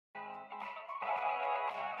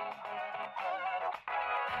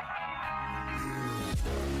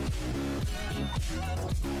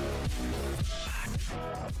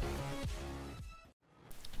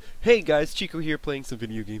Hey guys, Chico here playing some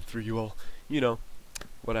video games for you all. You know,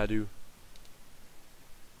 what I do.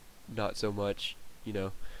 Not so much, you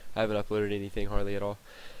know. I haven't uploaded anything hardly at all.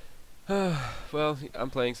 Well, I'm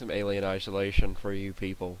playing some Alien Isolation for you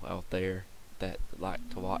people out there that like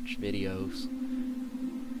to watch videos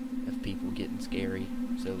of people getting scary.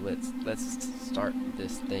 So let's start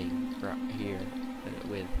this thing right here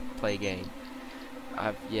with play game.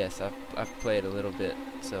 I've played a little bit,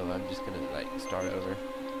 so I'm just gonna like start over.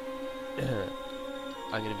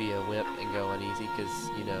 I'm gonna be a wimp and go uneasy because,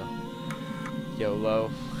 you know,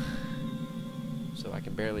 YOLO. So I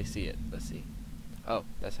can barely see it. Let's see. Oh,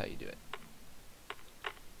 that's how you do it.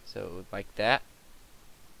 So like that.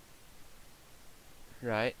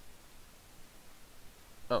 Right.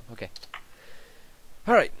 Oh, okay.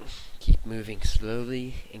 Alright. Keep moving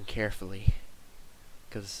slowly and carefully,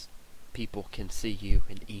 because people can see you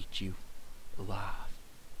and eat you alive.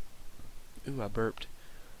 Ooh, I burped.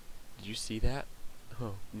 Did you see that?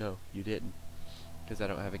 Oh, no, you didn't. Because I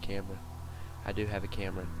don't have a camera. I do have a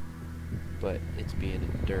camera, but it's being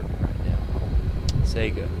in the dirt right now.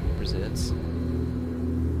 Sega presents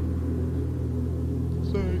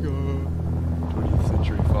Sega 20th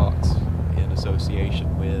Century Fox in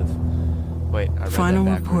association with... Wait, I read Final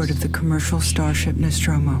that report of the commercial starship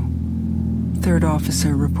Nostromo. Third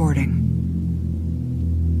officer reporting.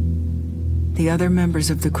 The other members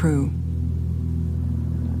of the crew: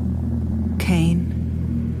 Kane,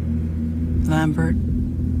 Lambert,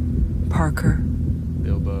 Parker,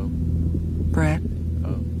 Bilbo, Brett,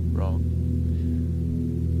 oh, wrong,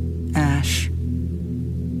 Ash,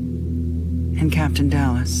 and Captain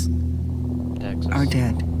Dallas Texas. are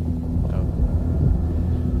dead. Oh.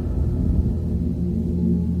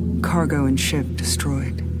 Cargo and ship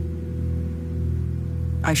destroyed.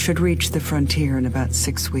 I should reach the frontier in about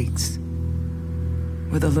 6 weeks.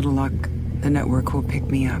 With a little luck, the network will pick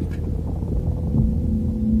me up.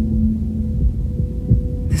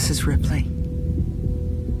 This is Ripley.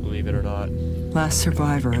 Believe it or not. Last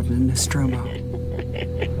survivor of the Nostromo.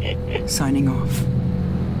 Signing off.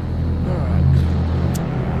 Alright.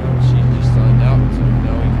 Well, she just signed out, so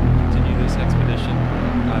now we can continue this expedition.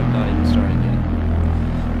 I'm not even starting yet.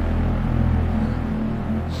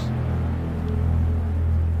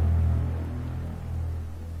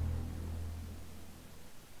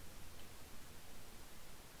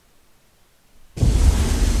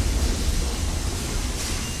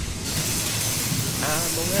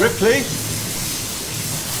 Ripley?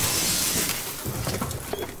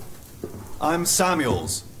 I'm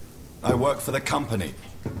Samuels. I work for the company.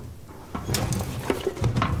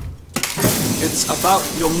 It's about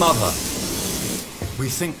your mother. We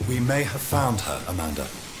think we may have found her, Amanda.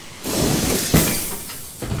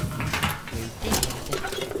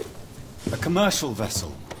 A commercial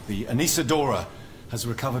vessel, the Anisadora, has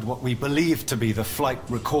recovered what we believe to be the flight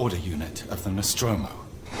recorder unit of the Nostromo.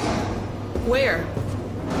 Where?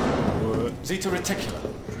 Zeta Reticula.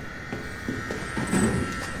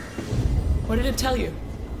 What did it tell you?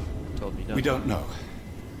 Told me no. We don't know.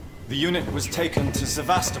 The unit was taken to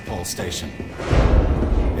Sevastopol station.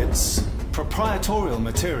 It's proprietorial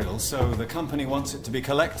material, so the company wants it to be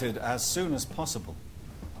collected as soon as possible.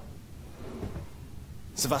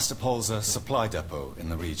 Sevastopol's a supply depot in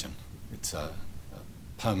the region. It's a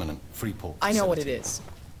permanent free port facility. I know what it is.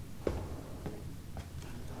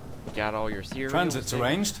 Got all your cereals? Transit's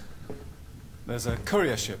arranged. There's a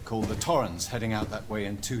courier ship called the Torrens heading out that way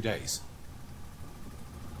in 2 days.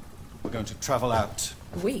 We're going to travel out.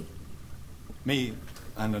 We? Me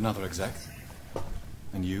and another exec.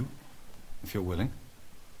 And you, if you're willing.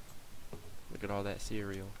 Look at all that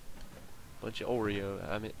cereal. Bunch of Oreo.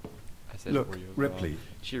 I said Look, Oreo. Ripley.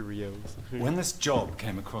 Cheerios. When this job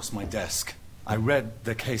came across my desk, I read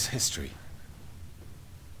the case history.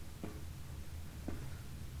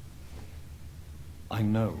 I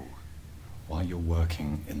know why you're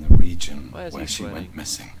working in the region where she went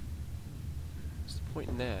missing. What's the point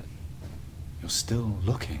in that? You're still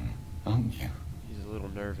looking, aren't you? He's a little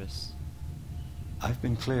nervous. I've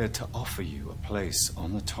been cleared to offer you a place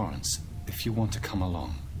on the Torrens if you want to come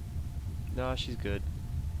along. No, she's good.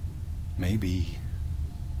 Maybe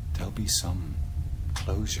there'll be some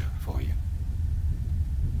closure for you.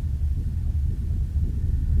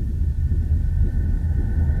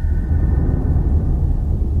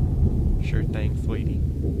 Sure thing, sweetie.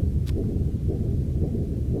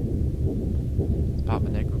 Let's pop my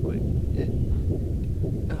neck real quick.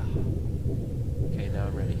 Okay, now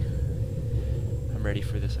I'm ready. I'm ready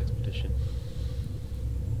for this expedition.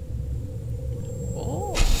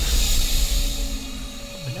 Oh!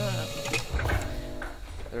 Open up.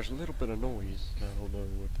 There's a little bit of noise. I don't know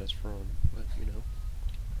what that's from, but you know.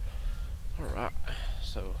 Alright,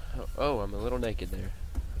 so, oh, I'm a little naked there.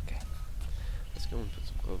 Okay. Let's go and put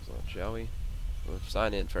some clothes on, shall we? We'll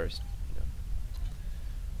sign in first. You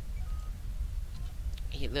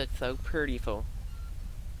know. It looks so prettiful.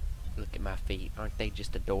 Look at my feet. Aren't they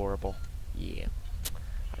just adorable? Yeah.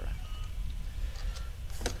 Alright.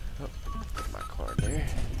 Oh, put my card there.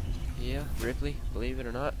 Yeah, Ripley, believe it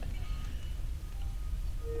or not.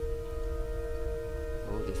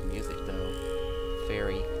 Oh, this music though.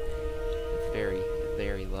 Very,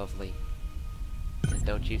 very lovely.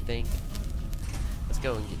 Don't you think? Let's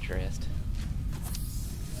go and get dressed.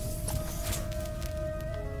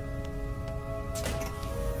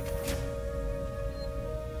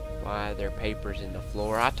 Why are there papers in the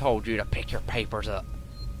floor? I told you to pick your papers up.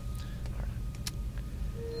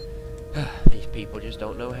 Right. These people just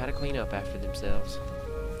don't know how to clean up after themselves.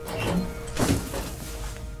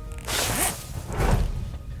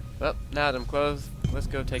 Well, now that I'm clothed, let's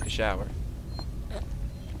go take a shower.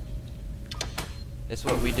 It's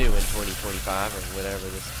what we do in 2025, or whenever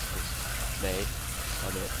this was made. I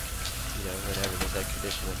mean, you know, whenever this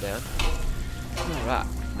expedition went down. Alright,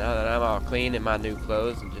 now that I'm all clean in my new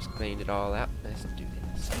clothes and just cleaned it all out, let's do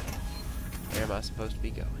this. Where am I supposed to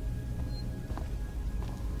be going?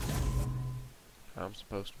 I'm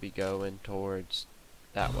supposed to be going towards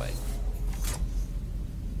that way.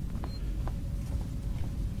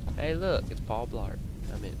 Hey look, it's Paul Blart.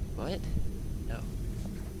 I mean, what? No.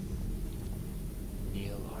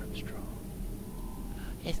 Neil Armstrong.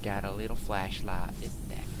 It's got a little flashlight. It's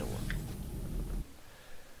that door.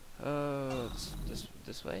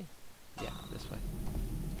 This way? Yeah, this way.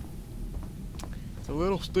 It's a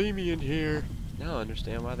little steamy in here. Now I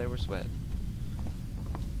understand why they were sweating.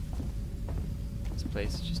 This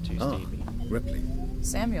place is just too steamy. Ripley.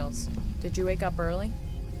 Samuels, did you wake up early?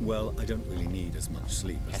 Well, I don't really need as much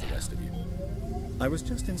sleep as the rest of you. I was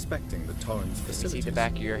just inspecting the Torrens Let me facilities. see the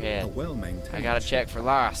back of your A head. well-maintained. I gotta check for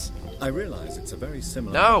loss. I realize it's a very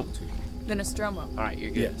similar No! model to... The Nostromo. Alright,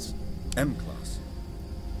 you're good. Yes, M-class.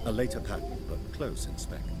 A later pattern, but close in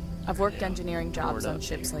spec. I've worked engineering jobs Torn on up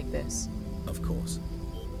ships here. like this. Of course.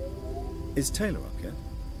 Is Taylor up yet?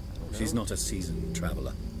 She's not a seasoned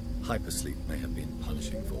traveler. Hypersleep may have been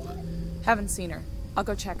punishing for her. Haven't seen her. I'll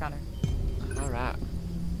go check on her. Alright.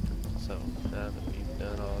 So, now that we've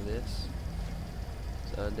done all this,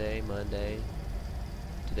 Sunday, Monday,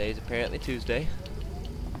 today's apparently Tuesday.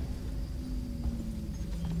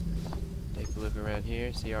 Take a look around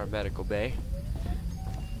here, see our medical bay.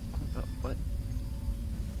 Oh, what?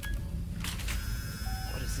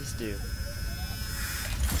 What does this do?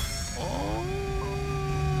 Oh!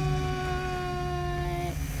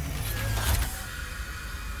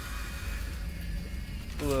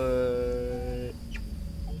 What?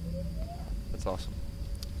 That's awesome.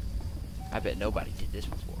 I bet nobody did this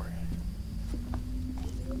before.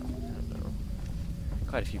 I don't know.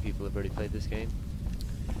 Quite a few people have already played this game.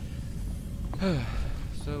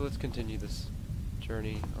 So let's continue this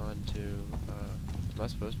journey on to, am I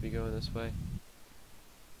supposed to be going this way?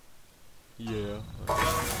 Yeah.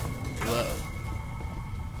 Whoa.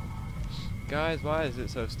 Guys, why is it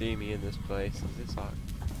so steamy in this place? Is this hot?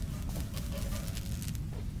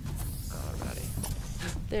 Alrighty.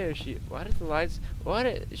 There she. Why did the lights?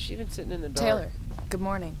 She been sitting in the dark? Taylor, good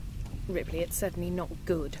morning. Ripley, it's certainly not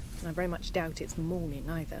good, and I very much doubt it's morning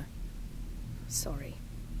either. Sorry.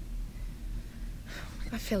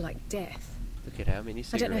 I feel like death. Look at how many I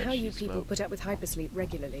cigarettes don't know how you she people smoked. put up with hypersleep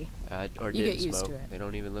regularly. Or You did get used smoke. to it. They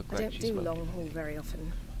don't even look I like don't she do smoked. long haul very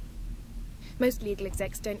often. Most legal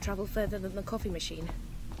execs don't travel further than the coffee machine.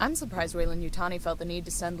 I'm surprised Weyland-Yutani felt the need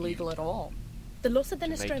to send legal at all. The loss of the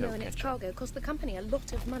Tomato Nostromo and its ketchup. cargo cost the company a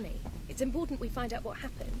lot of money. It's important we find out what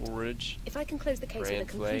happened. Porridge, If I can close the case with a bran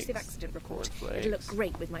conclusive flakes, accident report, corn it'll look flakes,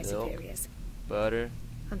 great with my milk, superiors. butter,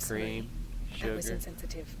 I'm sorry. cream, That was sugar.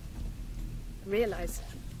 insensitive. I realize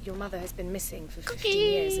your mother has been missing for 15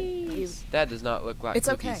 years and you... That does not look like It's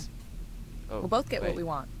okay. cookies. Oh, We'll both get wait. what we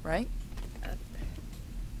want, right?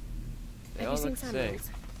 They Have all you seen look the same. Samuels?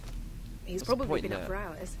 He's What's the probably point been in up that? for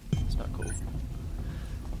hours. It's not cool.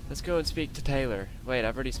 Let's go and speak to Taylor. Wait,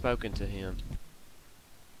 I've already spoken to him.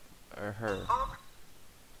 Or her. All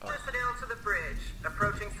personnel to the bridge,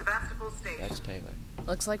 approaching Sevastopol Station. That's Taylor.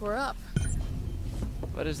 Looks like we're up.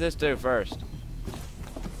 What does this do first?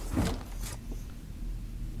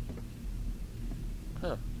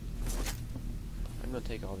 Huh. I'm gonna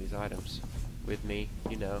take all these items with me,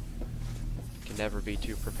 you know. Can never be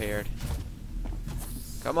too prepared.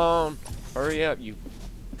 Come on! Hurry up, you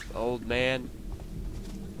old man.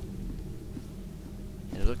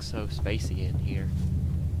 It looks so spacey in here.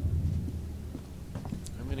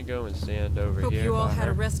 gonna go and stand over Hope here. you all by had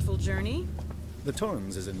a her. restful journey. The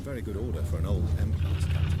Torrens is in very good order for an old M-class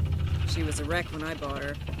captain. She was a wreck when I bought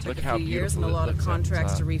her. Look Took a how few years and a beautiful it lot of looks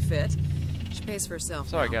contracts to outside. refit. She pays for herself.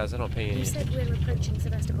 Sorry now. guys, I don't pay any. You said we're approaching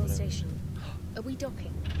Sevastopol Station. Are we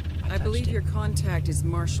docking? I believe your contact is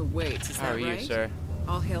Marshal Waits, is How that are right? you, sir?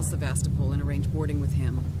 I'll hail Sevastopol and arrange boarding with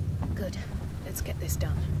him. Good. Let's get this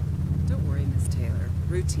done. Don't worry, Miss Taylor.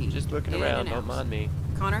 Routine. Just looking In around, and don't out. mind me.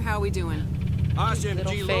 Connor, how we doing? SMG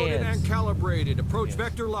Little loaded fans. and calibrated. Approach Yes.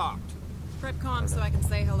 vector locked. Prep comm so I can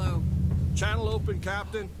say hello. Channel open,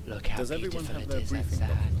 Captain. Look how Does everyone beautiful have it their is briefing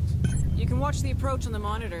outside. documents? You can watch the approach on the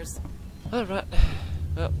monitors. Alright.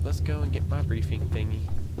 Well, let's go and get my briefing thingy.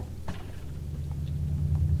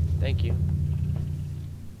 Thank you.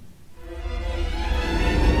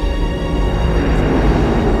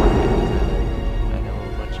 I know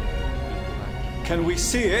a bunch of people like Can we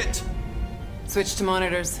see it? Switch to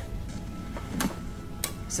monitors.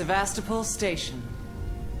 Sevastopol Station.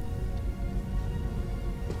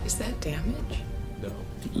 Is that damage? no.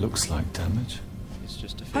 It looks like damage. It's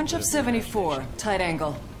just a Punch up figure of 74, imagination. tight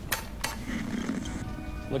angle.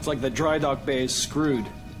 Looks like the dry dock bay is screwed.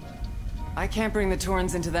 I can't bring the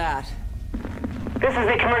Torrens into that. This is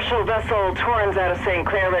a commercial vessel, Torrens out of St.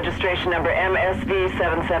 Clair, registration number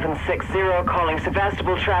MSV7760, calling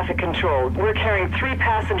Sevastopol Traffic Control. We're carrying 3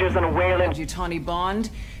 passengers on a Wayland. Yutani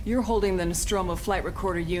Bond, you're holding the Nostromo flight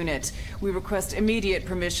recorder unit. We request immediate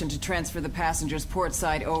permission to transfer the passengers port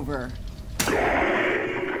side over. This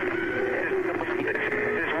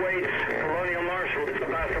Waits, Colonial Marshal,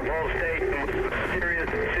 Sevastopol Station. Serious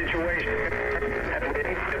situation.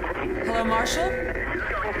 Hello, Marshal?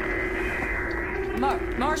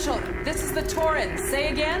 Marshal, this is the Torrens. Say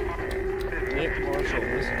again? Nick Marshall,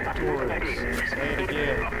 this is the Torrens. Say it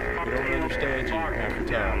again. We don't understand you half the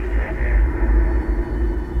time.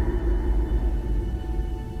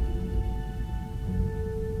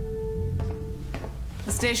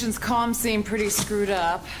 The station's comms seem pretty screwed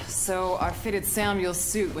up, so I fitted Samuel's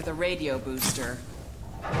suit with a radio booster.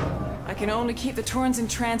 I can only keep the Torrens in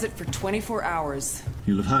transit for 24 hours.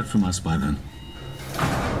 You'll have heard from us by then.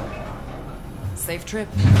 Safe trip.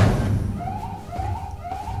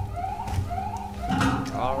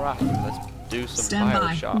 Alright, let's do some Stand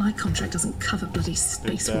by. Bioshock. My contract doesn't cover bloody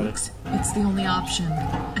space works. It's the only option,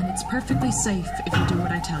 and it's perfectly safe if you do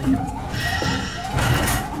what I tell you.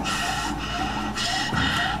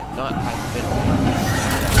 Not hypothetical. I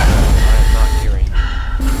am not hearing.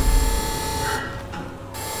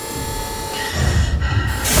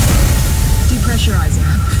 Depressurizing.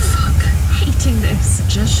 Fuck. Hating this.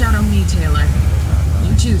 Just shadow me, Taylor.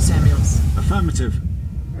 You too, Samuels. Affirmative.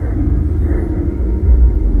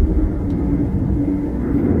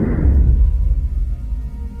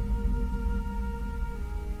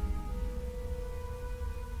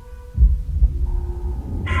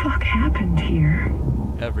 Fuck happened here?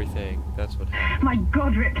 Everything. That's what happened. My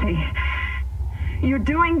God, Ripley. You're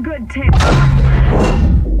doing good, Taylor.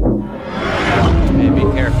 Hey, be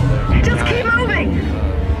careful there. Just keep moving!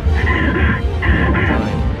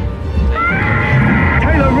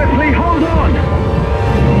 Taylor Ripley, hold on!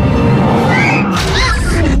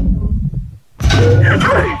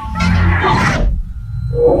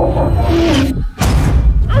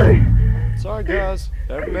 Sorry, guys.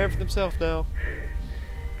 Every man for themselves now.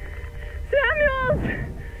 Samuels!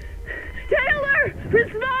 Taylor!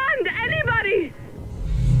 Respond! Anybody!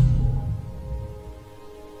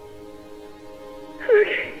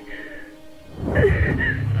 Okay.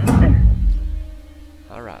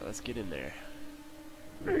 Alright, let's get in there.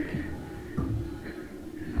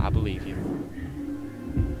 I believe you.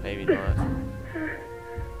 Maybe not.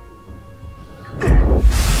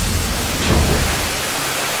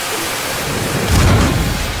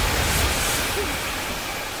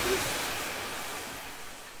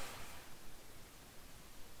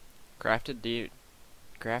 Crafted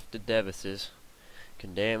devices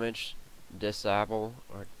can damage, disable,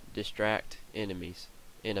 or distract enemies.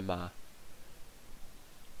 Enemy.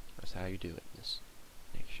 That's how you do it in this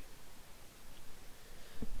nation.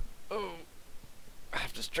 Oh, I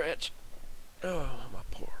have to stretch. Oh, my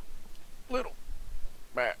poor little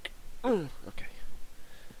back. Okay.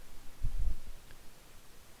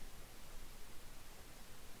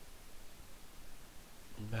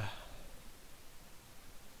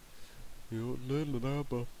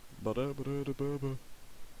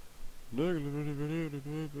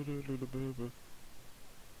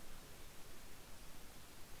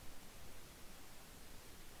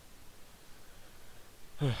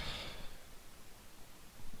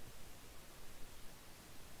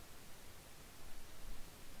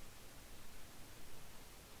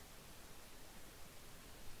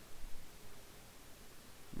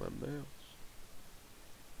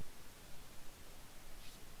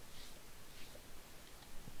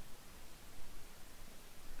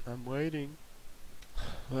 I'm waiting.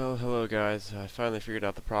 Well, hello guys. I finally figured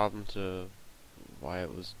out the problem to why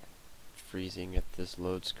it was freezing at this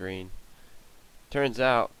load screen. Turns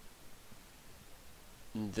out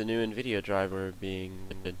the new NVIDIA driver being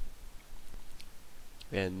winded,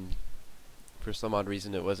 and for some odd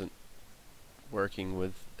reason it wasn't working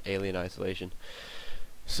with Alien Isolation.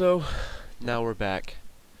 So now we're back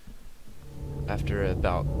after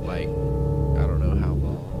about, like, I don't know how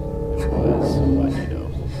long it was, but you know.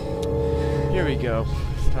 Here we go.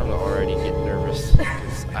 It's time to already get nervous,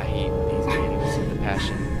 because I hate these games with a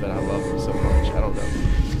passion, but I love them so much. I don't know.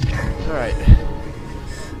 Alright.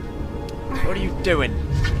 What are you doing?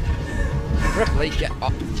 Ripley, get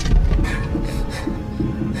up.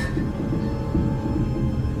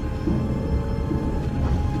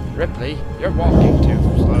 Ripley, you're walking too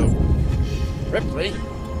slow. Ripley,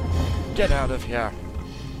 get out of here.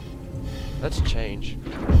 Let's change.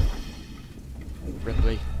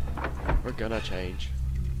 Ripley, we're gonna change.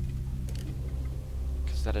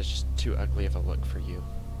 Because that is just too ugly of a look for you.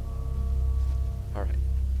 Alright.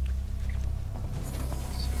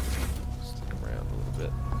 Stick around a little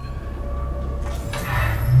bit.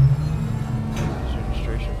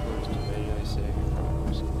 Registration forms to manually save your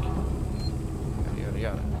problems. Yada yada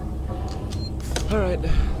yada. Alright,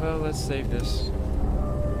 well, let's save this.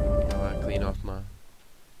 I'll clean off my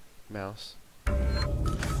mouse.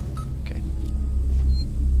 Okay.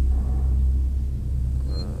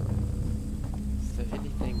 Is there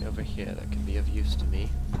anything over here that could be of use to me?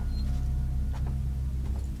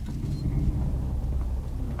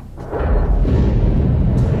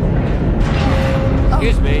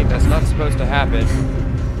 Excuse me, that's not supposed to happen.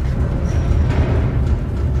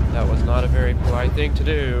 That was not a very polite thing to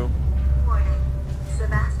do. Warning.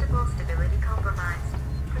 Sevastopol stability compromised.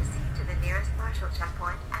 Proceed to the nearest marshal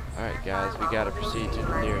checkpoint. Alright guys, we gotta proceed to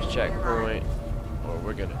the nearest checkpoint, or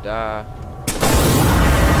we're gonna die.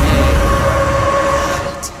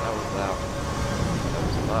 That was loud. That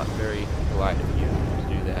was not very polite of you to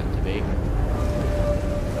do that to me.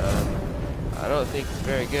 I don't think it's a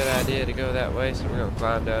very good idea to go that way, so we're gonna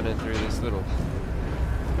climb down in through this little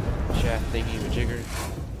shaft thingy with jigger,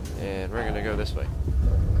 and we're gonna go this way.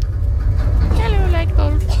 Hello, light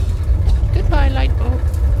bulb. Goodbye, light bulb.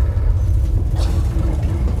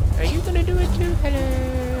 Are you gonna do it too? Hello.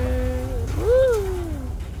 Woo.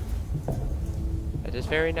 That is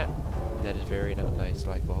very not nice,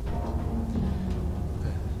 light bulb.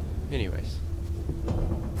 Anyways.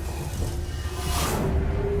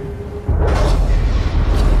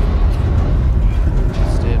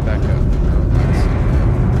 Stand back up.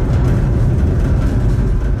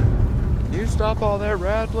 Can you stop all that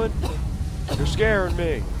rattling? You're scaring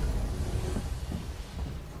me.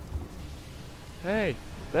 Hey,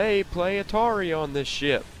 they play Atari on this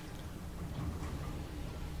ship.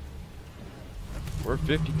 We're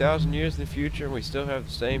 50,000 years in the future and we still have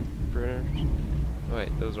the same printers. Oh,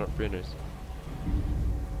 wait, those aren't printers.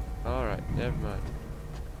 Alright, never mind.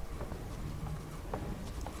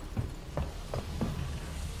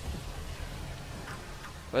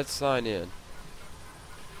 Let's sign in.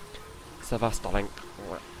 Sevastopol.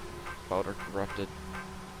 Folder corrupted.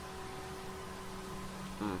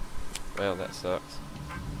 Well, that sucks.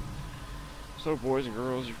 So, boys and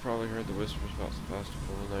girls, you've probably heard the whispers about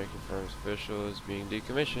Sevastopol, and now you confirm it's official is being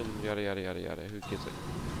decommissioned, yada yada yada yada. Who gives a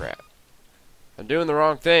crap? I'm doing the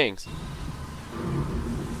wrong things!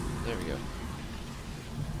 There we go.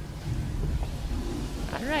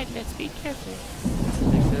 Alright, let's be careful.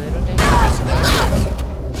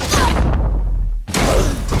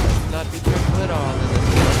 Not be careful at all, and this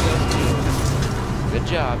is good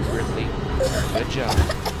job, Ripley. Good job.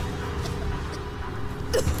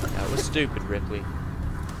 That was stupid, Ripley.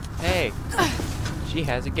 Hey, she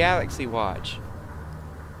has a galaxy watch.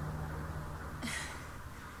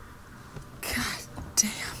 God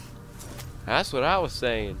damn. That's what I was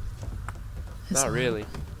saying. It's Not really.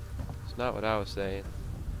 It's not what I was saying.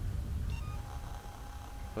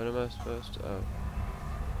 What am I supposed to... Oh.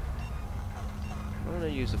 I'm gonna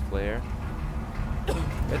use a flare.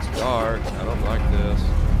 It's dark. I don't like this.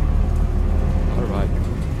 Alright.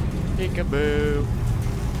 Peekaboo.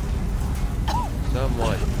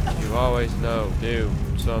 Someone you always know, do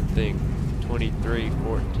something.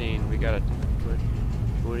 23:14. We got a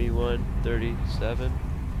 21:37.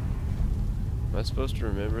 Am I supposed to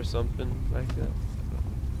remember something like that?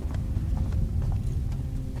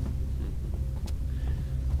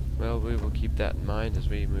 Well, we will keep that in mind as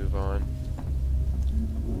we move on.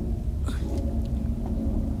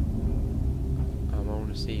 I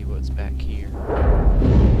want to see what's back here.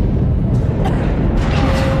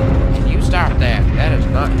 Can you stop that? That is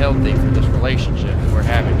not helpful. healthy for this relationship that we're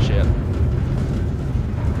having, shit.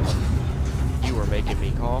 You are making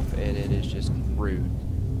me cough, and it is just rude.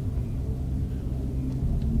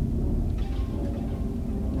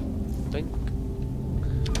 Think.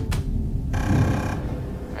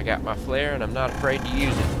 I got my flare, and I'm not afraid to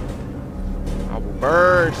use it. I will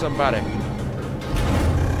burn somebody.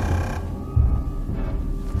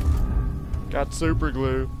 Got super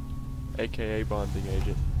glue, aka bonding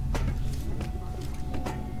agent.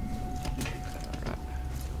 Alright,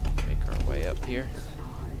 make our way up here.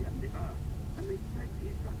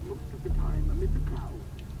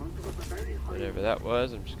 Whatever that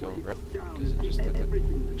was, I'm just going to grab because it just looked like.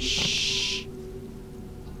 Shh.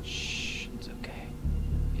 Shh. It's okay.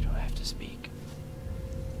 You don't have to speak.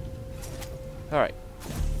 Alright.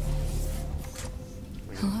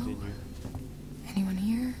 Hello? Anyone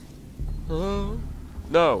here? Hello?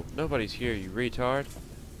 No, nobody's here, you retard.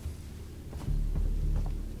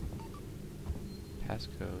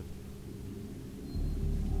 Passcode.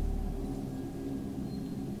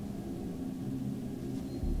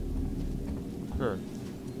 Huh.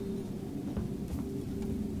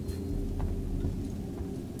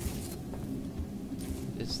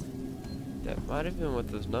 That might have been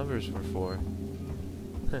what those numbers were for.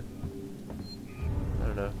 Huh. I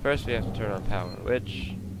don't know. First we have to turn on power,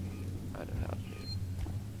 which I know how to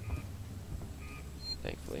do.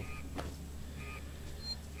 Thankfully.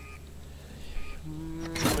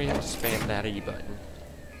 We have to spam that E button.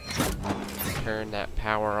 Turn that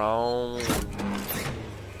power on.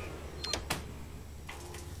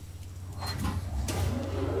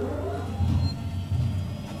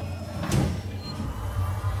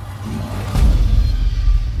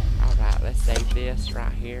 Alright, let's save this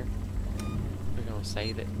right here. We're gonna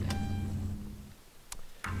save it.